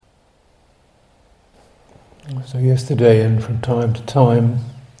So yesterday and from time to time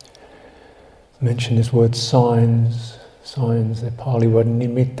mentioned this word signs, the Pali word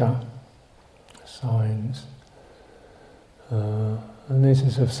nimitta, signs. And this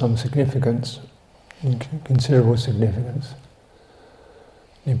is of some significance, considerable significance.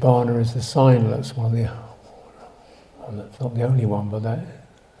 Nibbana is the signless, that's not the only one, but that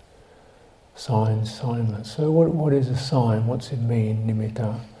signless. So what is a sign? What's it mean,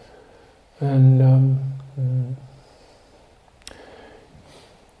 nimitta? And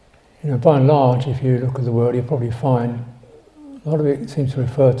by and large, if you look at the word, you'll probably find a lot of it seems to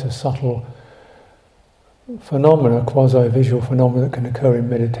refer to subtle phenomena, quasi-visual phenomena that can occur in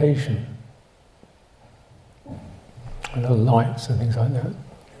meditation. Little lights and things like that.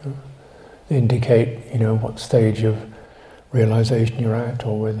 They indicate, what stage of realization you're at,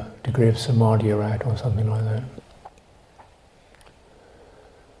 or what degree of samadhi you're at, or something like that.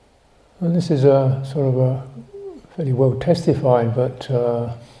 And this is a sort of a fairly well testified, but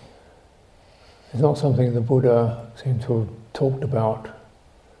it's not something the Buddha seemed to have talked about,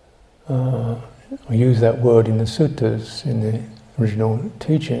 or used that word in the suttas, in the original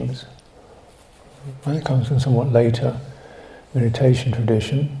teachings. And it comes from somewhat later meditation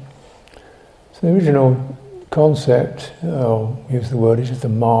tradition. So the original concept, use the word, is just a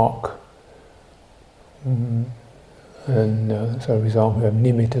mark. And so, for example, we have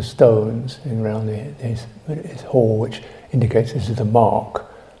nimitta stones around this hall, which indicates this is the mark.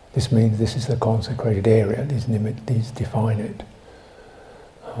 This means this is the consecrated area. These define it.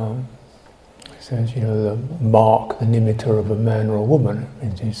 It says, the mark, the nimitta of a man or a woman,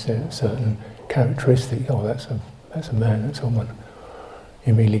 means certain characteristic. Oh, that's a man, that's a woman.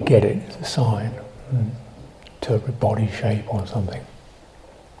 You immediately get it. It's a sign. Interpret body shape or something.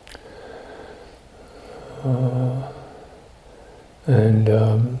 And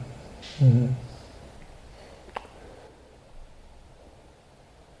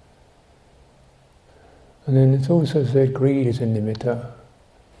then it's also said greed is a nimitta,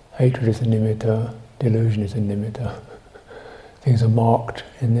 hatred is a nimitta, delusion is a nimitta. Things are marked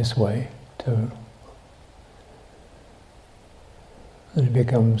in this way too. And it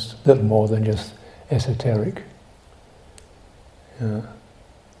becomes a little more than just esoteric.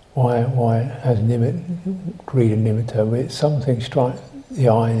 Why has greed and nimitta? It's something strikes the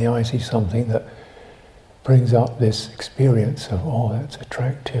eye, and the eye sees something that brings up this experience of, oh, that's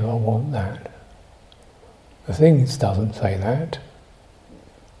attractive, I want that. The thing doesn't say that.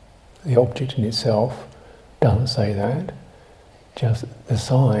 The object in itself doesn't say that. Just the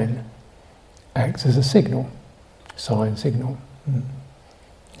sign acts as a signal. Sign, signal.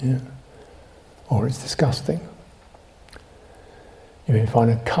 Yeah. Or it's disgusting. You may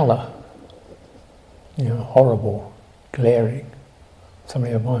find a colour, horrible, glaring.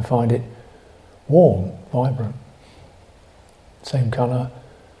 Somebody might find it warm, vibrant. Same colour,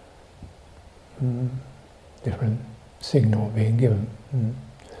 different signal being given.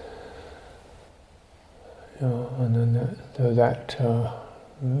 And then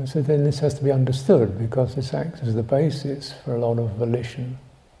so then this has to be understood, because this acts as the basis for a lot of volition.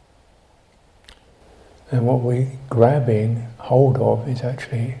 And what we're grabbing hold of is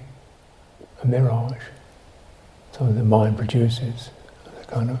actually a mirage. So the mind produces the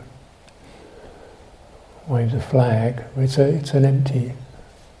kind of waves a flag. It's an empty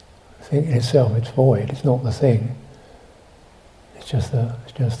thing in itself. It's void. It's not the thing. It's just a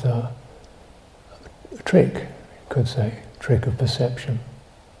trick, you could say, trick of perception.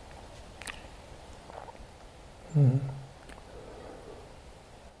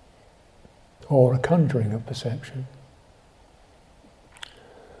 Or a conjuring of perception.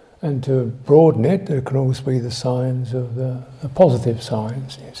 And to broaden it, there can always be the signs of the positive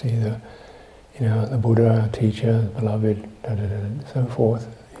signs. You see the Buddha, our teacher, the beloved, and so forth.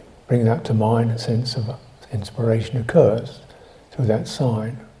 Bring that to mind, a sense of inspiration occurs through that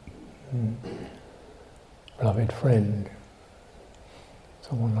sign. Beloved friend,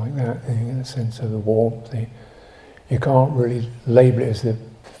 someone like that, you get a sense of the warmth. You can't really label it as the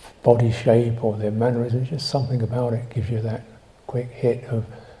body shape or their mannerism, just something about it gives you that quick hit of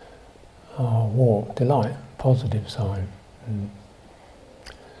warmth, delight, positive sign.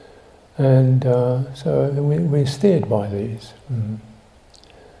 And so we're steered by these.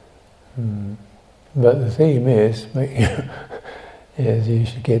 But the theme is you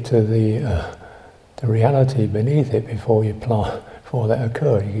should get to the reality beneath it before before that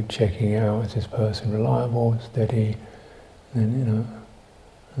occurs. You keep checking out, is this person reliable, steady, and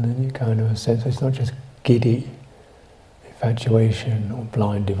then you kind of sense it's not just giddy infatuation or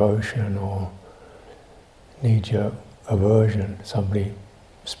blind devotion or knee-jerk aversion. Somebody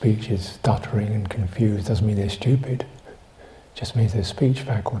speech is stuttering and confused doesn't mean they're stupid. It just means their speech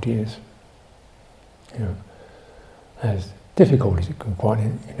faculty is, has difficulties. It can quite,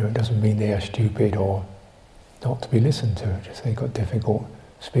 it doesn't mean they are stupid or not to be listened to. Just they've got difficult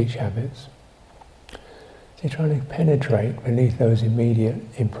speech habits. So you're trying to penetrate beneath those immediate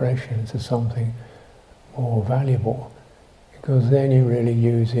impressions of something more valuable, because then you're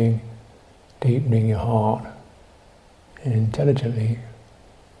really deepening your heart intelligently,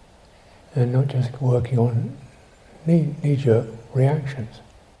 and not just working on knee-jerk reactions,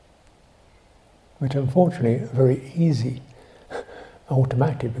 which unfortunately are very easy,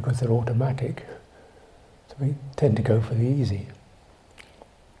 automatic, because they're automatic. So we tend to go for the easy.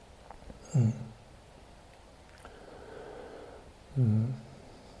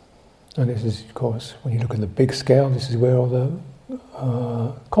 And this is, of course, when you look at the big scale, this is where all the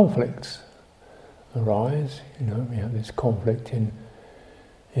conflicts arise. We have this conflict in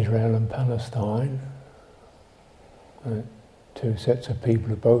Israel and Palestine. Two sets of people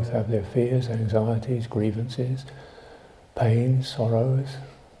who both have their fears, anxieties, grievances, pains, sorrows.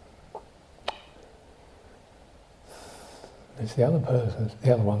 It's the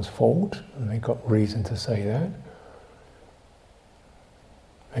other one's fault, and they've got reason to say that.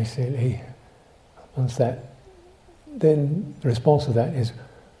 Basically, then the response to that is,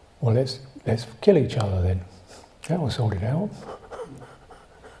 well, let's kill each other then. That will sort it out.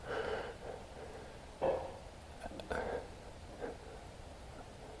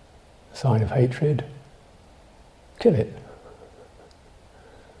 Sign of hatred, kill it.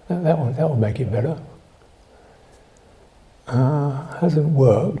 That will make it better. Hasn't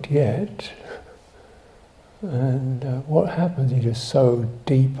worked yet. And what happens, you just sow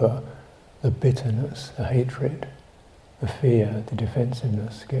deeper the bitterness, the hatred, the fear, the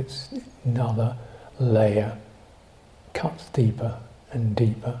defensiveness gets another layer, cuts deeper and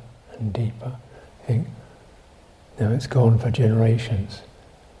deeper and deeper. Think, now it's gone for generations.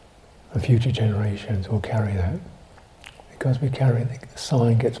 The future generations will carry that. Because we carry it, the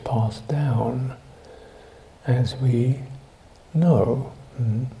sign gets passed down as we know.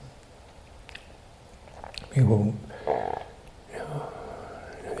 People,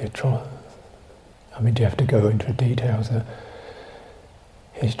 they try. Do you have to go into details of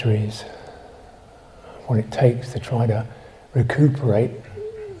histories, what it takes to try to recuperate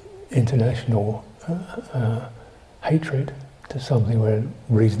international hatred to something where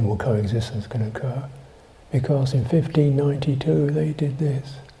reasonable coexistence can occur. Because in 1592 they did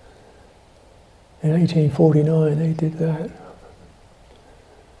this. In 1849 they did that.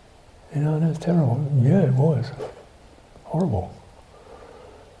 That's terrible. Yeah, it was. Horrible.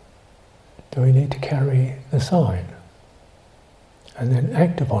 Do we need to carry the sign? And then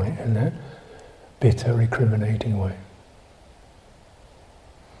act upon it in that bitter, recriminating way.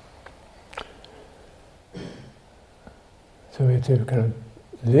 So we have to kind of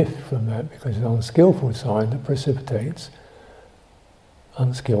lift from that, because it's an unskillful sign that precipitates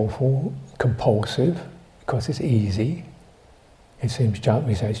unskillful, compulsive, because it's easy. It seems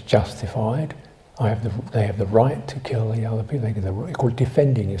we say it's justified. They have the right to kill the other people. They call it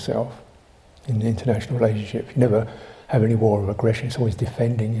defending yourself in an international relationship. You never have any war of aggression. It's always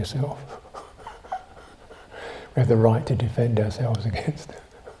defending yourself. We have the right to defend ourselves against it,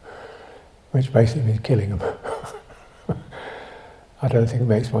 which basically means killing them. I don't think it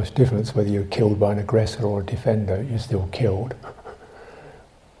makes much difference whether you're killed by an aggressor or a defender. You're still killed.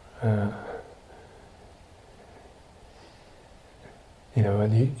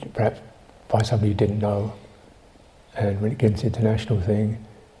 And you perhaps by somebody you didn't know, and when it gets international thing,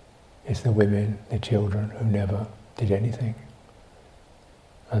 it's the women, the children who never did anything,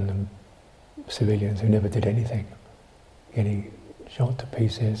 and the civilians who never did anything, getting shot to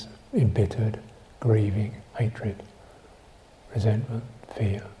pieces, embittered, grieving, hatred, resentment,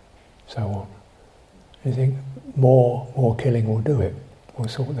 fear, so on. You think more killing will do it? We'll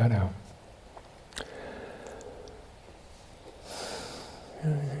sort that out.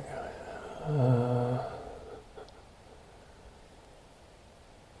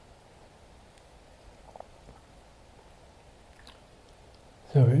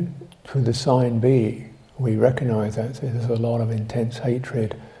 So, through the sign B, we recognize that there's a lot of intense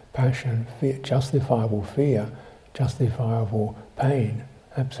hatred, passion, fear, justifiable pain,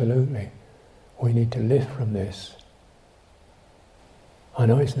 absolutely. We need to lift from this. I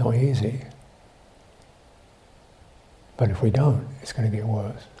know it's not easy, but if we don't, it's going to get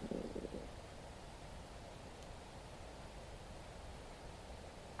worse.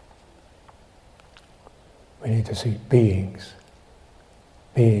 We need to see beings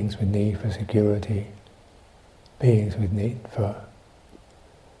with need for security, beings with need for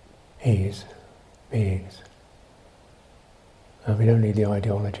ease, beings. And we don't need the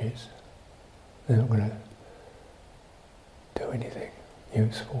ideologies. They're not going to do anything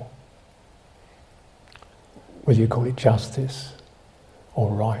useful. Whether you call it justice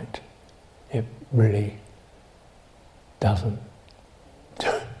or right, it really doesn't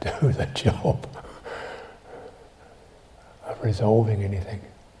do the job of resolving anything.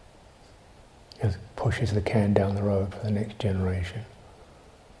 It just pushes the can down the road for the next generation.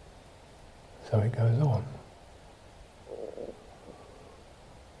 So it goes on.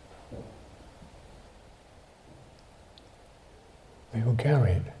 People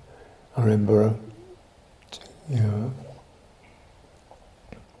carry it. I remember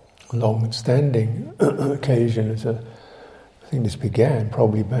a long-standing occasion I think this began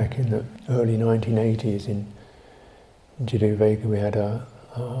probably back in the early 1980s in Cittaviveka. We had a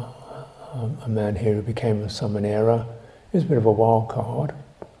man here who became a summonera. He was a bit of a wild card.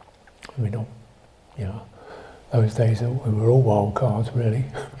 I mean, those days we were all wild cards, really.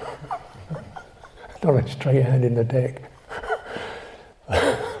 Not a straight hand in the deck.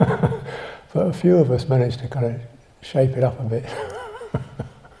 But a few of us managed to kind of shape it up a bit.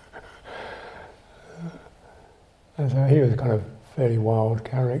 And so he was kind of fairly wild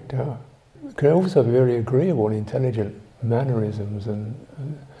character. Could also be very agreeable and intelligent mannerisms, and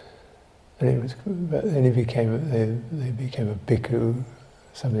it was. But then they became a bhikkhu,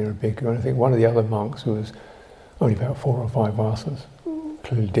 something of a bhikkhu. And I think one of the other monks, who was only about 4 or 5 vassas,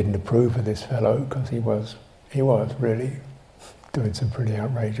 clearly didn't approve of this fellow because he was really doing some pretty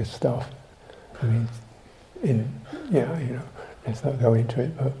outrageous stuff. I mean, let's not go into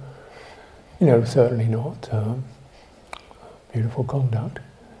it, but certainly not beautiful conduct.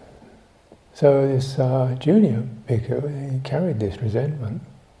 So this junior bhikkhu, he carried this resentment.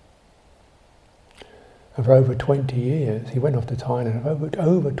 And for over 20 years, he went off to Thailand.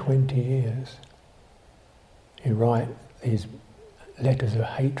 Over 20 years, he wrote these letters of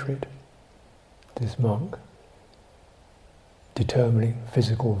hatred to this monk, determining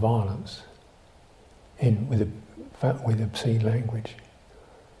physical violence with obscene language.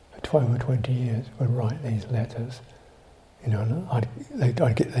 For over 20 years, would write these letters. And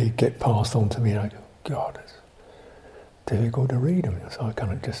they'd get passed on to me, and I'd go, God, it's difficult to read them. So I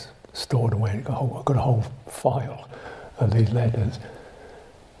kind of just stored away. I've got a whole file of these letters,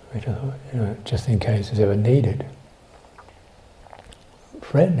 which just in case it's ever needed.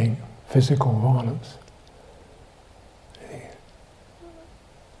 Threatening physical violence.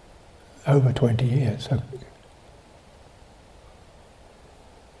 Over 20 years. So,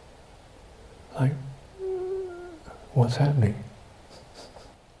 like, what's happening?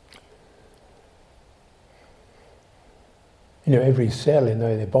 Every cell in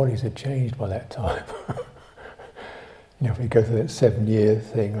their bodies had changed by that time. If we go through that 7-year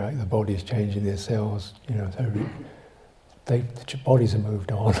thing, right, the body's changing their cells, so the bodies have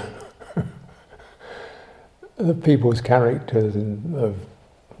moved on. The people's characters have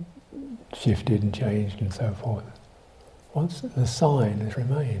shifted and changed and so forth. Once the sign has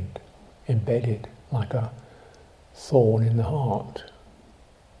remained embedded like a thorn in the heart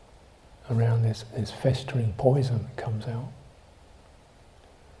around this festering poison that comes out.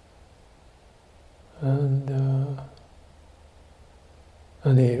 And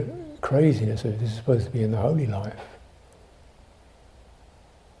the craziness of this is supposed to be in the holy life,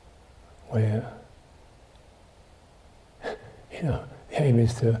 where the aim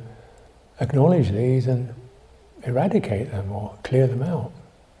is to acknowledge these and eradicate them or clear them out.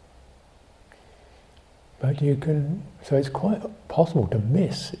 But so it's quite possible to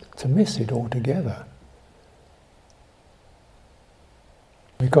miss it altogether.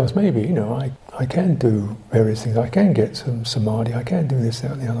 Because maybe, I can do various things, I can get some samadhi, I can do this,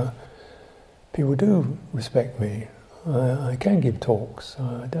 that and the other. People do respect me, I can give talks,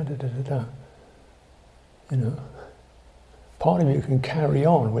 Part of you can carry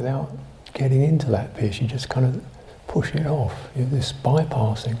on without getting into that piece, you just kind of push it off, this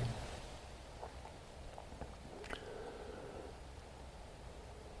bypassing.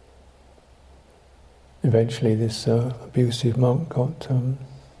 Eventually this abusive monk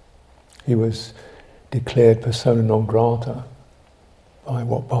he was declared persona non grata by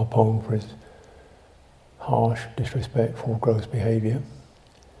Wat Pa Pong for his harsh, disrespectful, gross behaviour,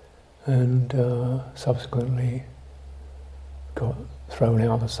 and subsequently got thrown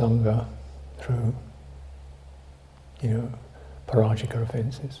out of the Sangha through, parajika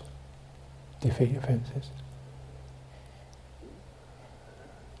offences, defeat offences.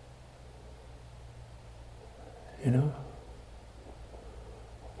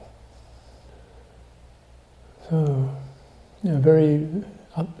 So, very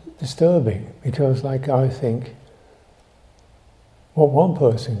disturbing, because like I think what one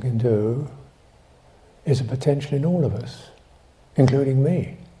person can do is a potential in all of us, including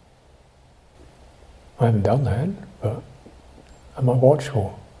me. I haven't done that, but am I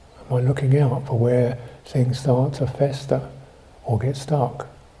watchful? Am I looking out for where things start to fester or get stuck?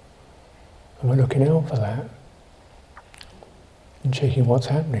 Am I looking out for that and checking what's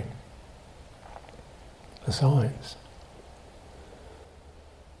happening? The signs.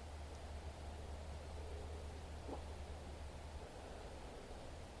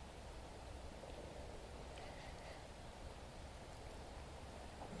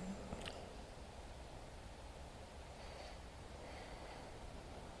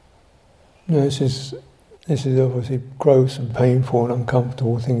 This is obviously gross and painful and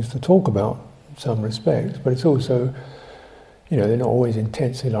uncomfortable things to talk about in some respects, but it's also, they're not always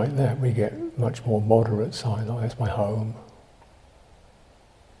intensely like that. We get much more moderate signs. Oh, that's my home.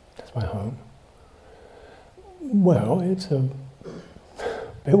 That's my home. Well, it's a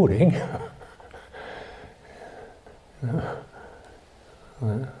building.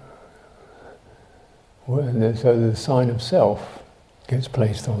 So the sign of self gets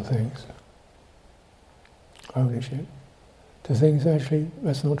placed on things. Ownership. To things actually,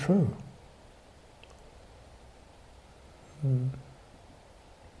 that's not true.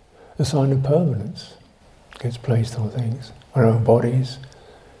 The sign of permanence gets placed on things, on our own bodies,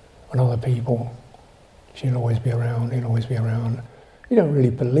 on other people. She'll always be around, he'll always be around. You don't really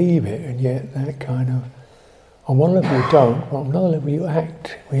believe it, and yet that kind of, on one level you don't, but on another level you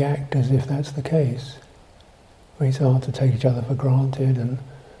act. We act as if that's the case. We start to take each other for granted, and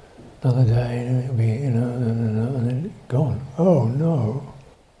another day it'll be, and then gone. Oh no.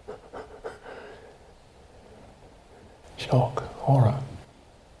 Shock, horror.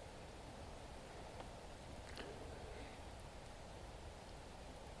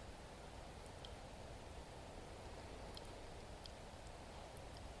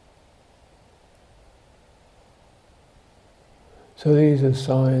 So these are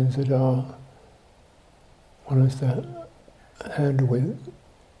signs that want us to handle with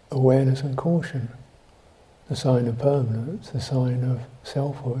awareness and caution. The sign of permanence, the sign of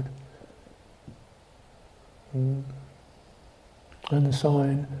selfhood. And the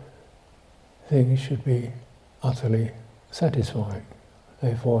sign things should be utterly satisfying.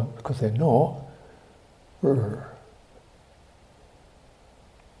 Therefore, because they're not,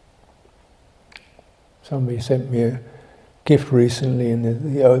 somebody sent me a gift recently, and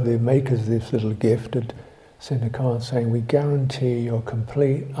the makers of this little gift had sent a card saying, "We guarantee your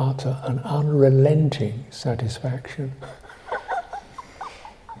complete, utter and unrelenting satisfaction."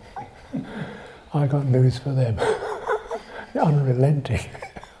 I got news for them. Unrelenting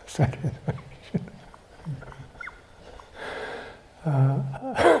satisfaction. I'm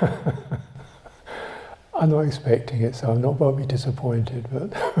not expecting it, so I'm not won't be disappointed,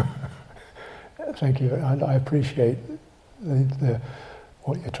 but thank you. I appreciate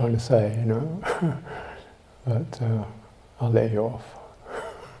what you're trying to say, but I'll let you off.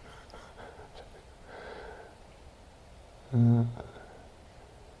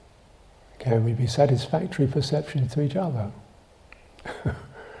 Can we be satisfactory perceptions to each other?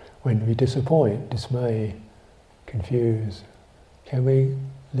 When we disappoint, dismay, confuse, can we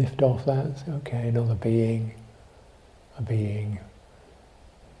lift off that? Say, okay, another being, a being,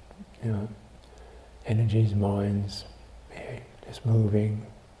 energies, minds, just moving.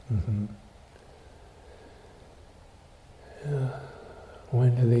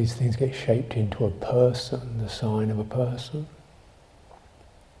 When do these things get shaped into a person, the sign of a person?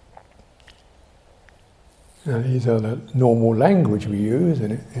 Now, these are the normal language we use,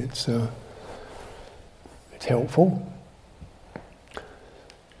 and it's helpful.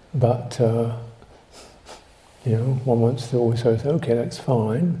 But one wants to also say, okay, that's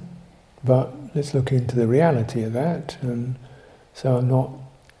fine, but let's look into the reality of that, and so I'm not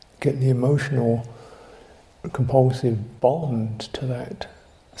getting the emotional, compulsive bond to that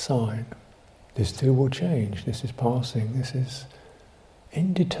sign. This too will change. This is passing. This is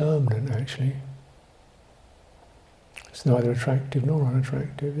indeterminate, actually. It's neither attractive nor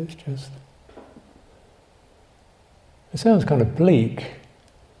unattractive, it's just... It sounds kind of bleak,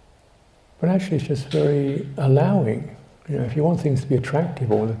 but actually it's just very allowing. If you want things to be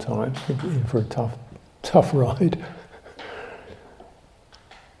attractive all the time, you're in for a tough ride.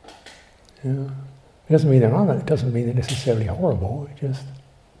 It doesn't mean it doesn't mean they're necessarily horrible, it just...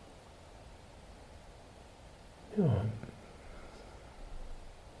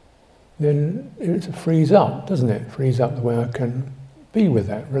 Then it frees up, doesn't it? It frees up the way I can be with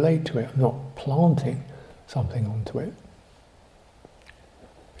that, relate to it. I'm not planting something onto it.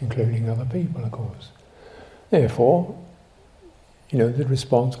 including other people, of course. Therefore, the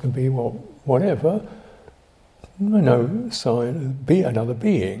response can be, well, whatever, no sign, be another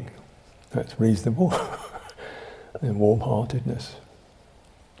being. That's reasonable. And warm-heartedness,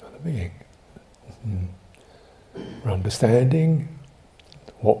 another being. We're understanding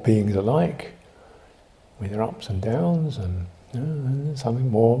what beings are like, with their ups and downs, and something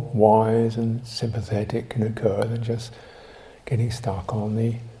more wise and sympathetic can occur than just getting stuck on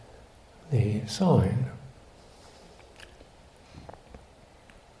the sign.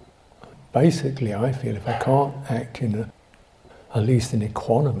 Basically, I feel if I can't act in at least an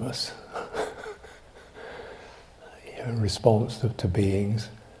equanimous response to beings,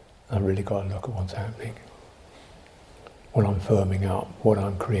 I've really got to look at what's happening, what I'm firming up, what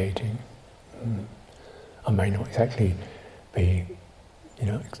I'm creating. I may not exactly be,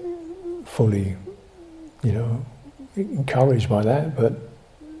 fully, encouraged by that, but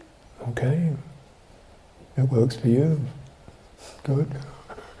okay, it works for you, good.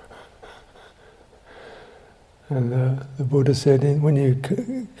 And the Buddha said, when you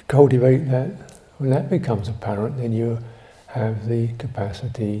cultivate that, when that becomes apparent, then you have the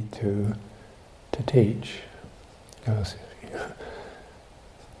capacity to teach. Because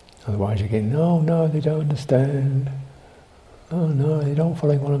otherwise you get, no, they don't understand. Oh no, they don't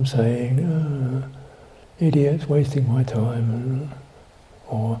follow what I'm saying. Idiots, wasting my time.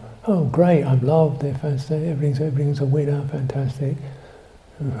 Or, oh great, I'm loved, they're fantastic, everything's a winner, fantastic.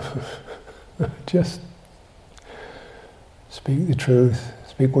 Just speak the truth,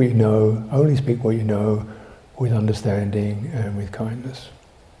 speak what you know, only speak what you know, with understanding and with kindness.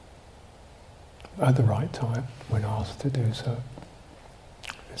 At the right time, when asked to do so.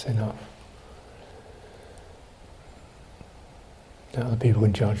 It's enough. Now the people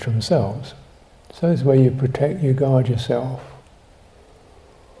can judge themselves. So this is where you protect, you guard yourself.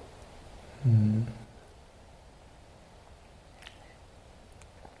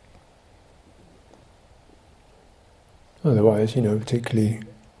 Otherwise, particularly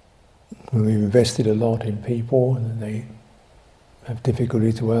when we've invested a lot in people and then they have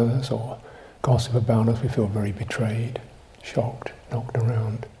difficulties with others or gossip about us, we feel very betrayed, shocked, knocked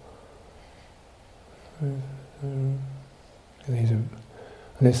around. And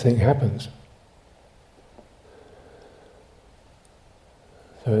this thing happens.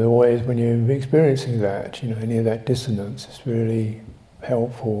 So always when you're experiencing that, any of that dissonance, it's really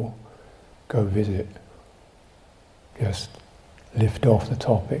helpful, go visit. Just lift off the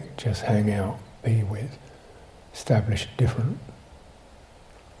topic, just hang out, be with, establish different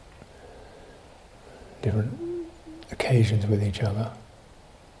occasions with each other.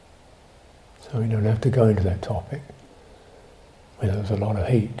 So we don't have to go into that topic where there's a lot of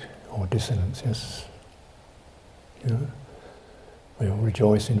heat or dissonance. Just, we all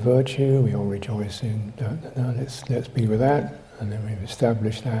rejoice in virtue, we all rejoice in, let's be with that, and then we've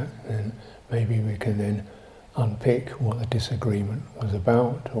established that, and maybe we can then unpick what the disagreement was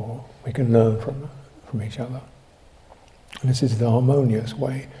about, or we can learn from each other. And this is the harmonious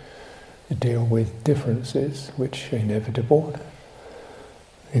way to deal with differences, which are inevitable.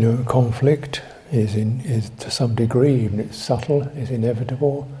 Conflict is to some degree, even it's subtle, is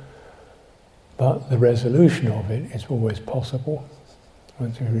inevitable, but the resolution of it is always possible.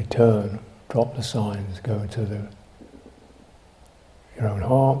 Once you return, drop the signs, go to your own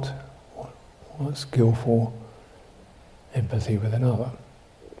heart, what's skillful empathy with another.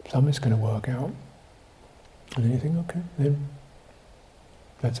 Something's going to work out. And then you think, okay, then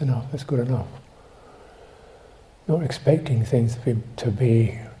that's enough, that's good enough. Not expecting things to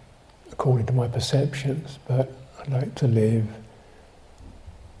be according to my perceptions, but I'd like to live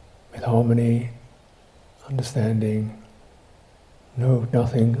with harmony, understanding,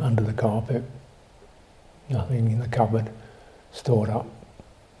 nothing under the carpet, nothing in the cupboard stored up.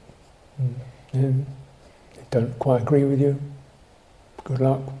 And they don't quite agree with you, good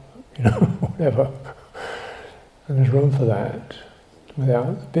luck, whatever. And there's room for that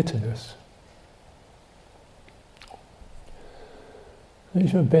without bitterness. You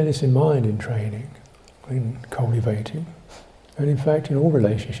should bear this in mind in training, in cultivating, and in fact in all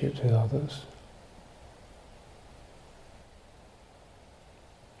relationships with others.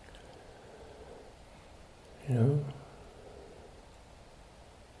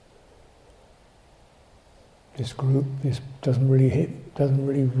 This group, this doesn't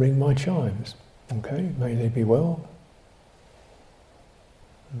really ring my chimes. Okay, may they be well.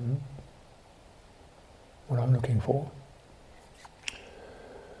 What I'm looking for.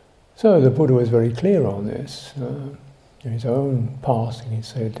 So the Buddha was very clear on this. In his own passing, he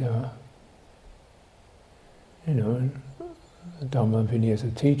said, Dhamma Vinaya as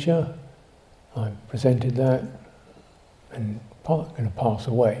a teacher. I presented that and going to pass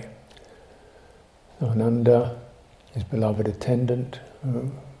away. So Ananda, his beloved attendant,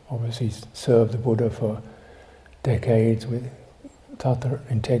 who obviously served the Buddha for decades with utter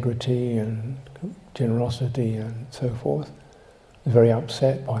integrity and generosity and so forth, was very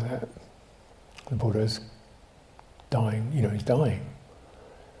upset by that. The Buddha's dying, he's dying.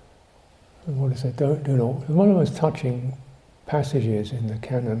 The Buddha said, do not. It's one of the most touching passages in the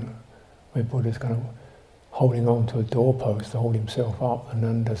canon where Buddha's kind of holding on to a doorpost to hold himself up.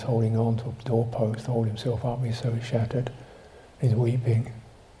 Ananda's holding on to a doorpost to hold himself up. He's so shattered. He's weeping.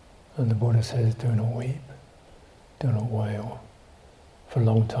 And the Buddha says, do not weep. Do not wail. For a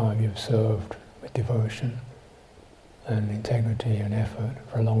long time you've served with devotion and integrity and effort.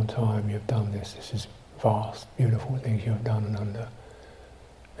 For a long time you've done this. This is vast, beautiful things you have done, Ananda.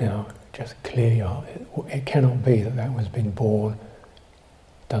 Now, just clear your heart. It cannot be that that was been born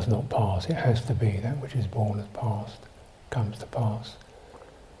does not pass. It has to be that which is born has passed, comes to pass.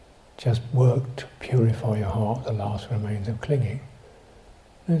 Just work to purify your heart, the last remains of clinging.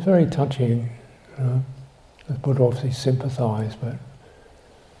 And it's very touching. The Buddha obviously sympathised, but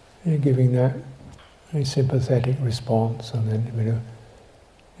giving that very sympathetic response, and then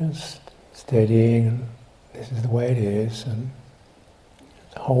just steadying, and this is the way it is, and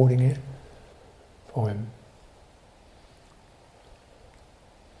holding it for him.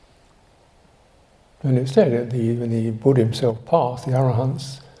 And it said that when the Buddha himself passed, the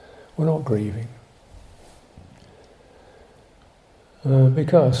Arahants were not grieving.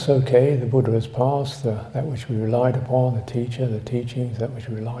 Because, the Buddha has passed, that which we relied upon, the teacher, the teachings, that which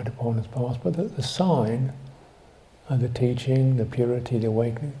we relied upon has passed, but the sign of the teaching, the purity, the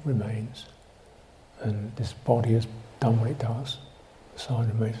awakening remains. And this body has done what it does. The sign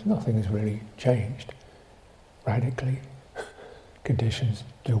remains. Nothing has really changed radically. Conditions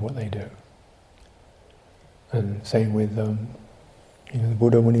do what they do. And same with the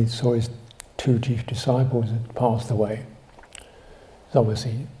Buddha, when he saw his two chief disciples had passed away. There's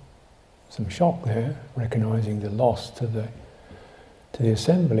obviously some shock there, recognizing the loss to the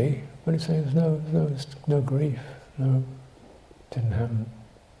assembly, but it's saying there's no grief, didn't happen.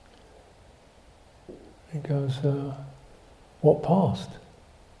 It goes, what passed?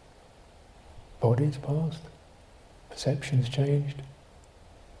 Body's passed, perception's changed.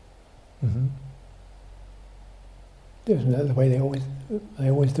 Mm-hmm. Isn't that the way they're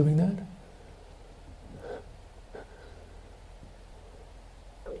always doing that?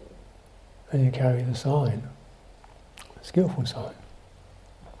 And you carry the sign, a skillful sign.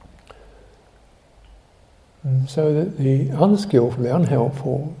 And so that the unskillful, the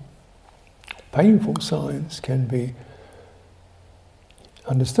unhelpful, painful signs can be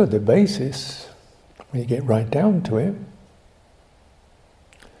understood. The basis, when you get right down to it,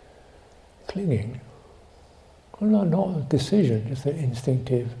 clinging. Well, not a decision, just an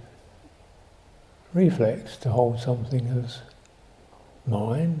instinctive reflex to hold something as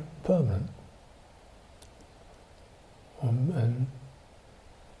mine, permanent, and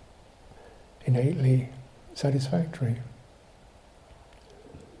innately satisfactory.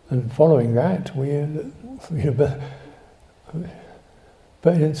 And following that,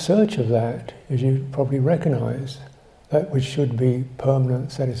 but in search of that, as you probably recognise, that which should be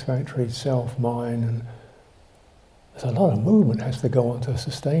permanent, satisfactory, self, mine, and there's a lot of movement has to go on to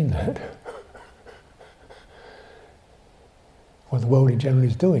sustain that. What the world in general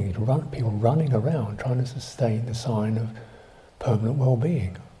is doing is people running around trying to sustain the sign of permanent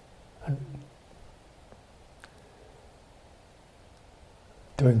well-being. And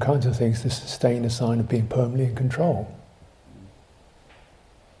doing kinds of things to sustain the sign of being permanently in control.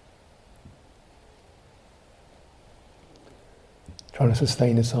 Trying to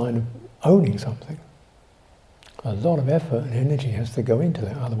sustain the sign of owning something. A lot of effort and energy has to go into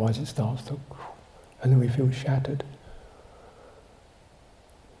that, otherwise it starts to, and then we feel shattered.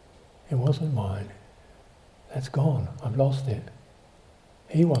 It wasn't mine. That's gone. I've lost it.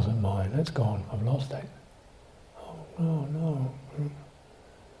 He wasn't mine. That's gone. I've lost it. Oh, no.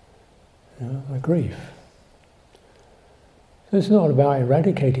 The grief. So it's not about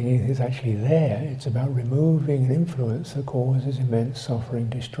eradicating anything that's actually there. It's about removing an influence that causes immense suffering,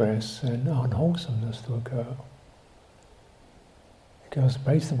 distress, and unwholesomeness to occur. Because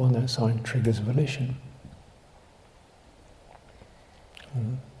based upon that sign triggers volition.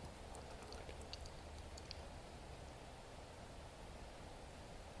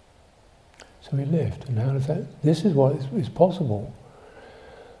 So we lived, and how does that? This is what is possible.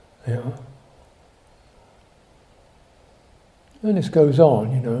 And this goes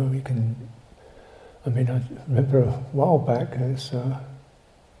on. We can I remember a while back,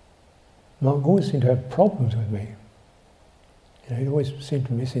 Mark always seemed to have problems with me. He'd always seemed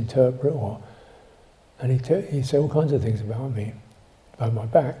to misinterpret, and he'd say all kinds of things about me, about my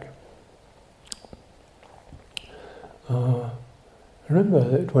back. I remember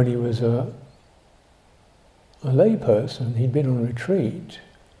that when he was a layperson, he'd been on a retreat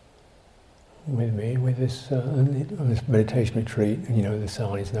with me, on this meditation retreat, and the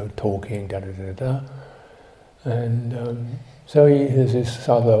sign is no talking, da-da-da-da. And so there's this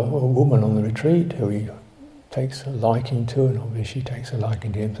other woman on the retreat who he takes a liking to, and obviously she takes a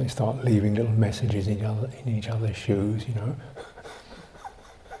liking to him, so they start leaving little messages in each other's shoes,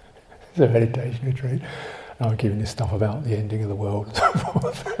 It's a meditation retreat. And I'm giving this stuff about the ending of the world and so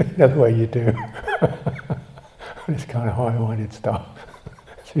forth. The way you do. This kind of high-minded stuff.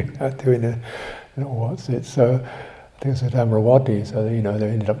 So you're not doing it, what's it? So I think it's at Amaravati, so they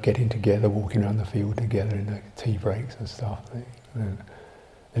ended up getting together, walking around the field together in the tea breaks and stuff. And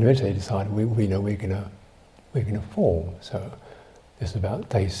eventually they decided we're going to form. So this is about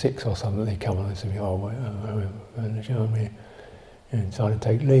day 6 or something. They come and they say, we decided to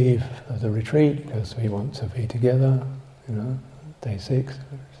take leave of the retreat because we want to be together. Day 6,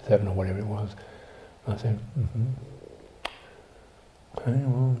 7 or whatever it was. I said, okay,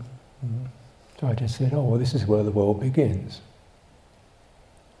 well. So I just said, this is where the world begins.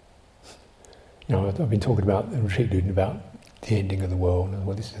 I've been talking about the retreat leading about the ending of the world, and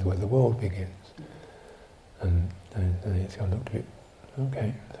this is where the world begins. And I looked a bit,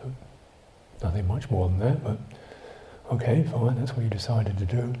 okay, so nothing much more than that, but okay, fine, that's what you decided to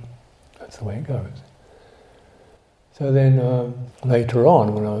do. That's the way it goes. So then later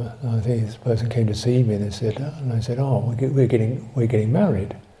on, when I think this person came to see me, and I said, we're getting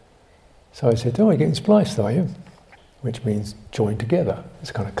married. So I said, you're getting spliced, are you? Which means joined together. It's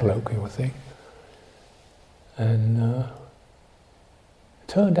a kind of colloquial thing. And it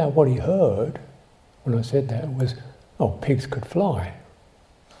turned out what he heard when I said that was, pigs could fly.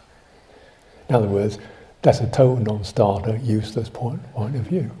 In other words, that's a total non-starter, useless point of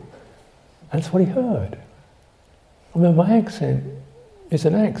view. That's what he heard. My accent is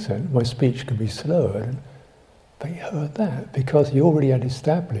an accent. My speech could be slurred, but he heard that because he already had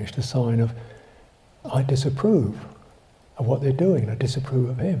established a sign of, I disapprove of what they're doing, I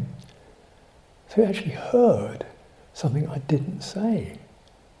disapprove of him. So he actually heard something I didn't say.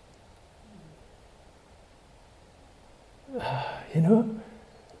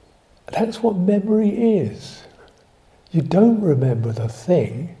 That's what memory is. You don't remember the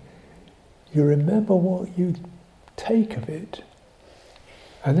thing, you remember what you take of it.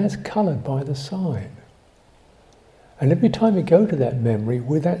 And that's coloured by the sign. And every time you go to that memory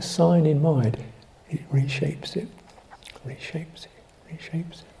with that sign in mind, it reshapes it, reshapes it,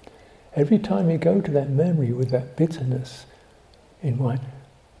 reshapes it. Every time you go to that memory with that bitterness in mind,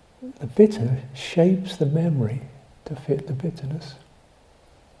 the bitterness shapes the memory to fit the bitterness.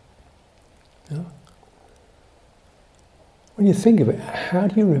 When you think of it, how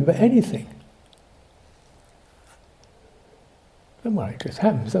do you remember anything? Well, it just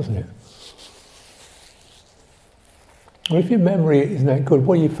happens, doesn't it? Well, if your memory isn't that good,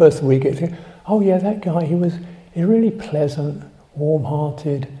 what do you first of all get to? That guy, he's really pleasant,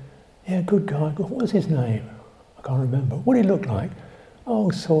 warm-hearted, good guy. What was his name? I can't remember. What did he look like?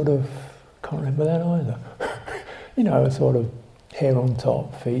 Can't remember that either. Sort of hair on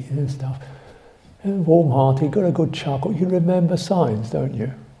top, feet and stuff. And warm-hearted, got a good chuckle. You remember signs, don't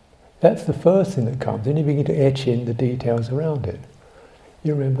you? That's the first thing that comes. Then you begin to etch in the details around it.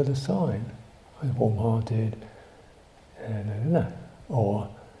 You remember the sign. Warm-hearted, or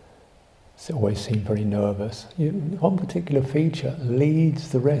always seemed very nervous. One particular feature leads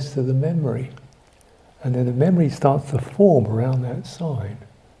the rest of the memory. And then the memory starts to form around that sign.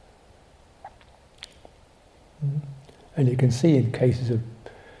 And you can see in cases of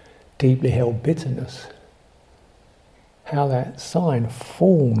deeply held bitterness how that sign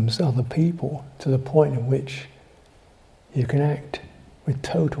forms other people to the point in which you can act with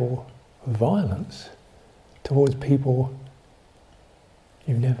total violence towards people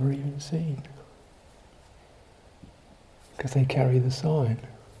you've never even seen because they carry the sign.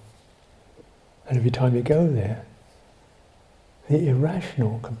 And every time you go there, the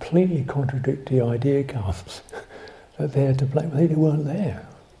irrational, completely contradictory idea comes that they're to blame. They weren't there.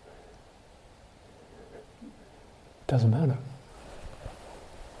 Doesn't matter.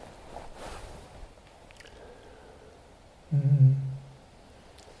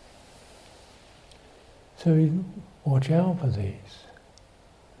 So we watch out for these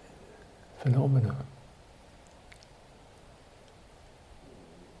phenomena.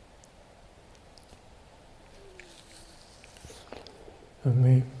 of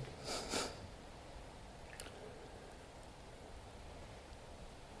me.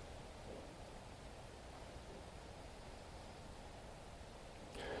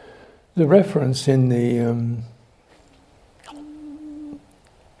 The reference in the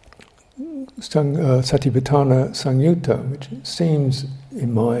Cittaviveka Sanyutta, which seems,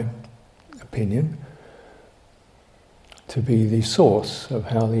 in my opinion, to be the source of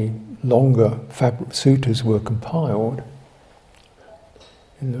how the longer suttas were compiled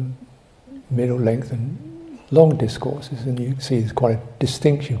in the middle length and long discourses, and you see there's quite a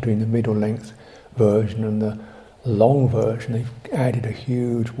distinction between the middle length version and the long version. They've added a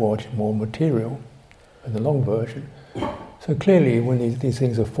huge watch more material in the long version. So clearly, when these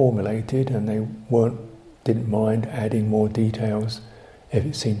things are formulated, and they didn't mind adding more details if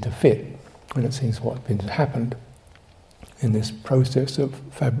it seemed to fit, and it seems what's been happened in this process of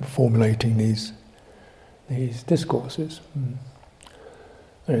formulating these discourses.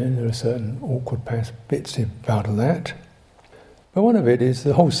 And there are certain awkward bits out of that. But one of it is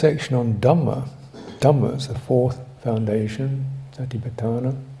the whole section on Dhamma. Dhamma is the fourth foundation,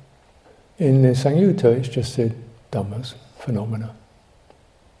 Satipatthana. In the Sanyutta, it's just said Dhammas, phenomena.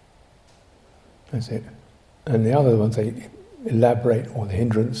 That's it. And the other ones, they elaborate all the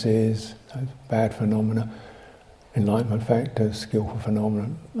hindrances, bad phenomena, enlightenment factors, skillful phenomena,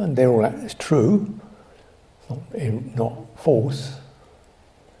 and they're all it's true, not false.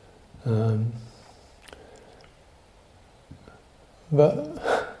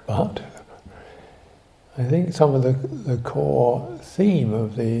 But I think some of the core theme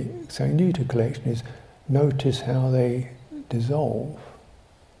of the Sanyutta collection is notice how they dissolve,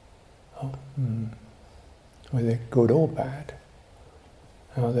 whether they're good or bad,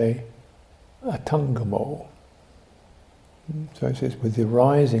 how they atangamo. So it says, with the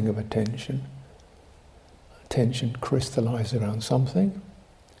rising of attention crystallizes around something,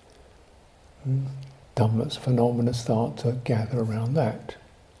 Dhammas, phenomena start to gather around that.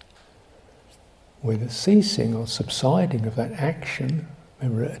 With the ceasing or subsiding of that action,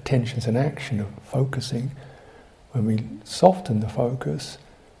 remember attention's an action of focusing, when we soften the focus,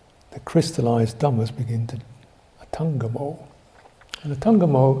 the crystallized Dhammas begin to atangamo. And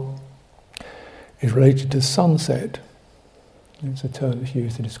atangamo is related to sunset. It's a term that's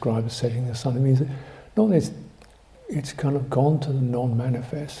used to describe the setting of the sun. It means that it's kind of gone to the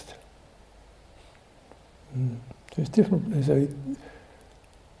non-manifest. So it's different. There's a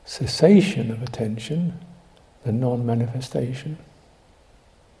cessation of attention, the non-manifestation,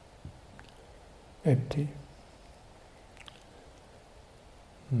 empty.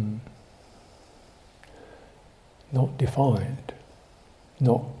 Not defined,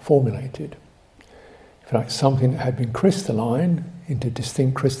 not formulated. Like something that had been crystalline into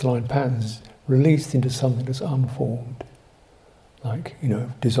distinct crystalline patterns, released into something that's unformed. Like,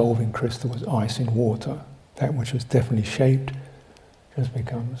 dissolving crystal was ice in water. That which was definitely shaped just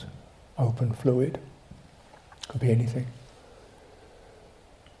becomes open fluid. Could be anything.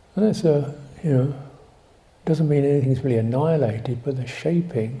 And that's doesn't mean anything's really annihilated, but the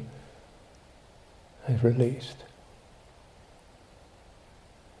shaping has released.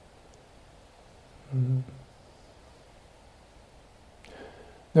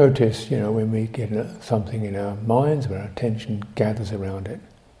 Notice, when we get something in our minds, where our attention gathers around it.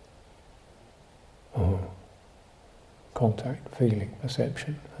 Contact, feeling,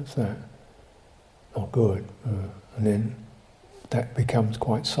 perception, that's that. Not good. And then that becomes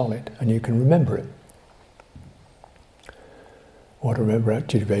quite solid, and you can remember it. What I remember at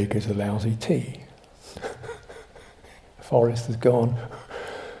Cittaviveka is a lousy tea. The forest is gone.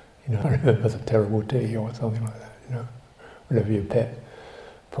 I remember the terrible tea or something like that, whatever your pet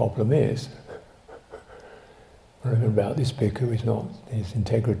problem is. I remember about this bhikkhu, his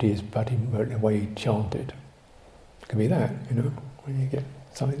integrity is but the way he chanted. It could be that, when you get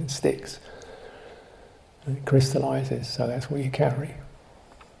something that sticks. And it crystallizes, so that's what you carry.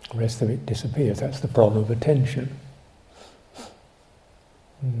 The rest of it disappears. That's the problem of attention.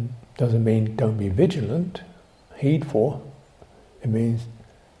 Doesn't mean don't be vigilant, heedful. It means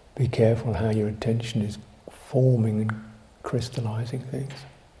be careful how your attention is forming and crystallizing things.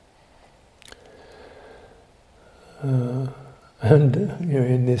 In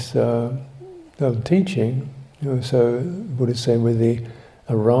this teaching, so Buddha said with the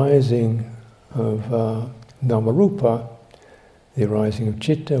arising of Namarupa, the arising of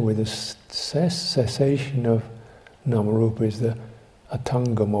Citta, with the cessation of Namarupa is the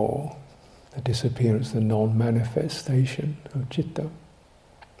atangamo, the disappearance, the non-manifestation of Citta.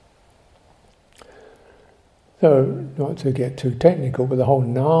 So, not to get too technical, but the whole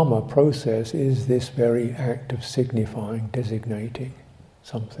nama process is this very act of signifying, designating.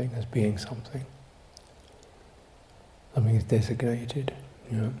 something, as being something. Something is designated,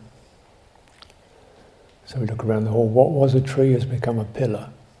 you know. So we look around the hall, what was a tree has become a pillar.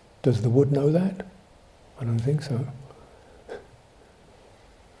 Does the wood know that? I don't think so.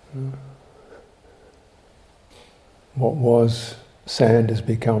 What was sand has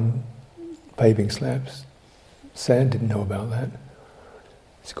become paving slabs. Sand didn't know about that.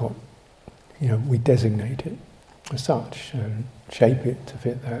 It's got, you know, we designate it as such and shape it to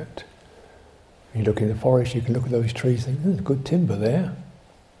fit that. When you look in the forest, you can look at those trees and think, there's good timber there.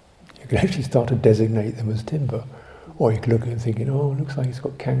 You can actually start to designate them as timber. Or you can look at it thinking, oh, it looks like it's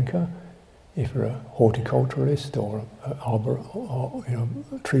got canker. If you're a horticulturalist or an arbor, or, you know,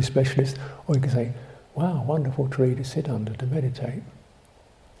 a tree specialist, or you can say, wow, wonderful tree to sit under, to meditate.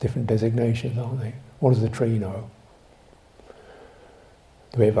 Different designations, aren't they? What does the tree know?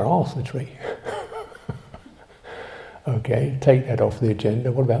 Do we ever ask the tree? Okay, take that off the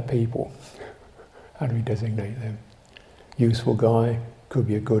agenda. What about people? How do we designate them? Useful guy, could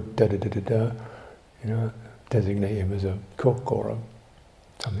be a good da-da-da-da-da, you know, designate him as a cook or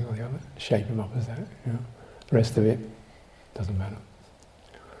something like that, shape him up as that, you know. The rest of it doesn't matter.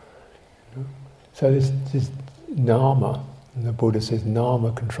 You know? So this nama, and the Buddha says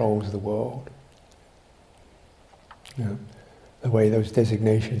nama controls the world. You know, the way those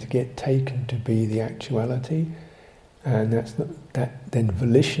designations get taken to be the actuality, and that then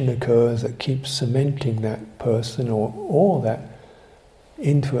volition occurs that keeps cementing that person or that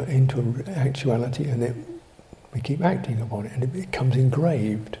into actuality, and then we keep acting upon it, and it becomes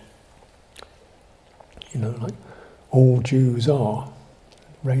engraved. You know, like all Jews are.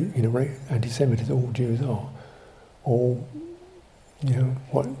 Anti-Semitism, all Jews are. All, you know,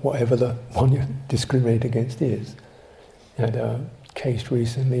 whatever the one you discriminate against is. I had a case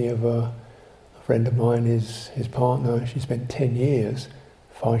recently of a friend of mine, his partner, she spent 10 years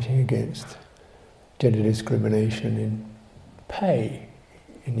fighting against gender discrimination in pay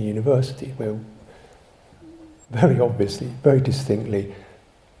in the university, where very obviously, very distinctly,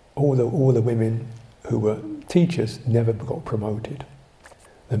 all the women who were teachers never got promoted.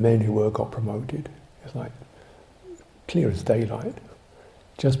 The men who were got promoted. It's like clear as daylight,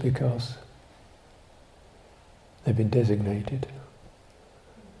 just because they've been designated.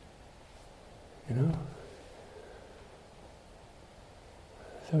 You know?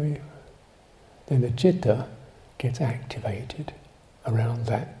 So then the citta gets activated around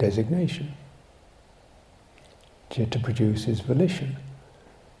that designation. Citta produces volition.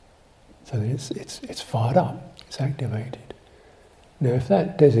 So then it's fired up, it's activated. Now if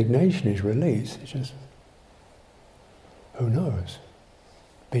that designation is released, it's just, who knows?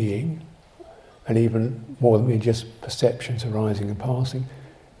 Being, and even more than just perceptions arising and passing,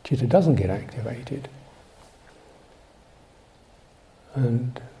 citta doesn't get activated.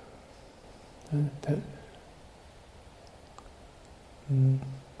 And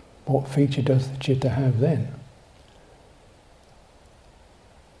what feature does the citta have then?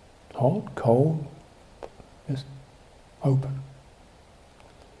 Hot, cold, just open,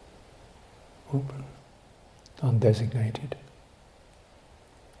 undesignated.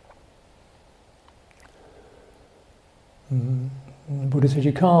 Buddha says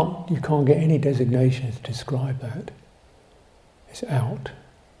you can't get any designations to describe that. It's out.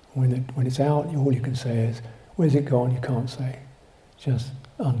 When it's out, all you can say is, where's it gone? You can't say. Just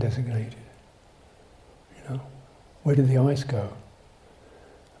undesignated. You know, where did the ice go?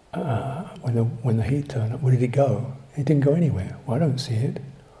 When the heat turned up, where did it go? It didn't go anywhere. Well, I don't see it.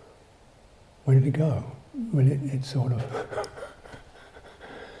 Where did it go? Well, it sort of,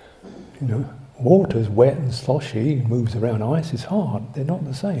 you know, water's wet and sloshy, moves around. Ice is hard. They're not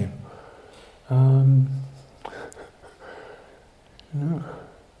the same. You know,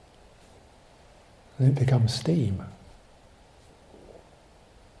 and it becomes steam,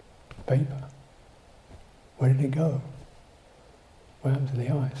 vapor. Where did it go? What happened to the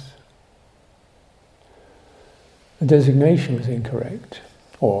ice? The designation was incorrect,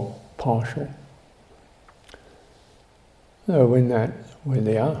 or partial. So when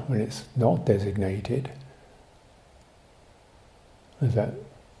it's not designated, there's that,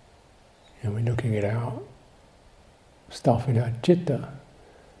 you know, we're looking at our stuff in our citta.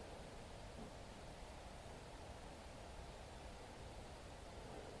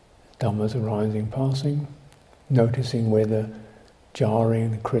 Dhammas arising, passing, noticing where the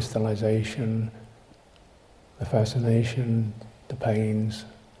jarring, the crystallization, the fascination, the pains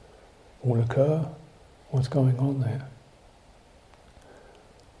all occur. What's going on there?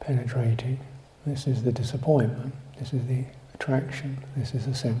 Penetrating. This is the disappointment. This is the attraction. This is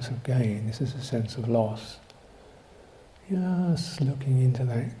a sense of gain. This is a sense of loss. just looking into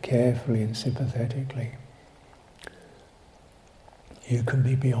that carefully and sympathetically. You can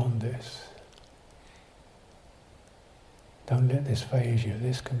be beyond this. Don't let this phase you.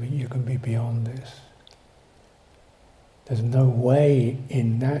 You can be beyond this. There's no way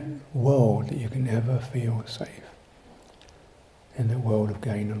in that world that you can ever feel safe. In the world of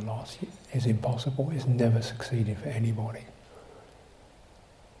gain and loss, it's impossible. It's never succeeded for anybody.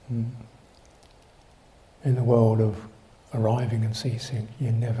 In the world of arriving and ceasing,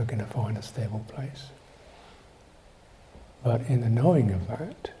 you're never going to find a stable place. But in the knowing of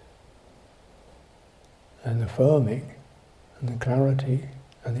that, and the firming, and the clarity,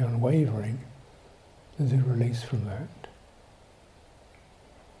 and the unwavering, there's a release from that.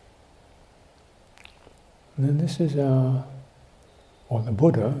 And then this is what the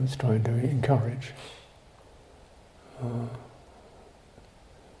Buddha is trying to encourage. And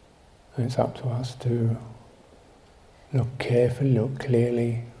it's up to us to look carefully, look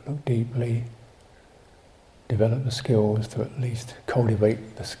clearly, look deeply, develop the skills to at least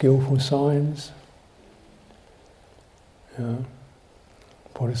cultivate the skillful signs,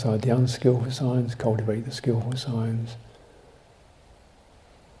 put aside the unskillful signs, cultivate the skillful signs,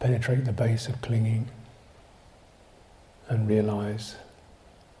 penetrate the base of clinging, and realize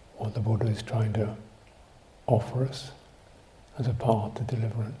what the Buddha is trying to offer us as a path to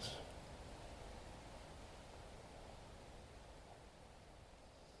deliverance.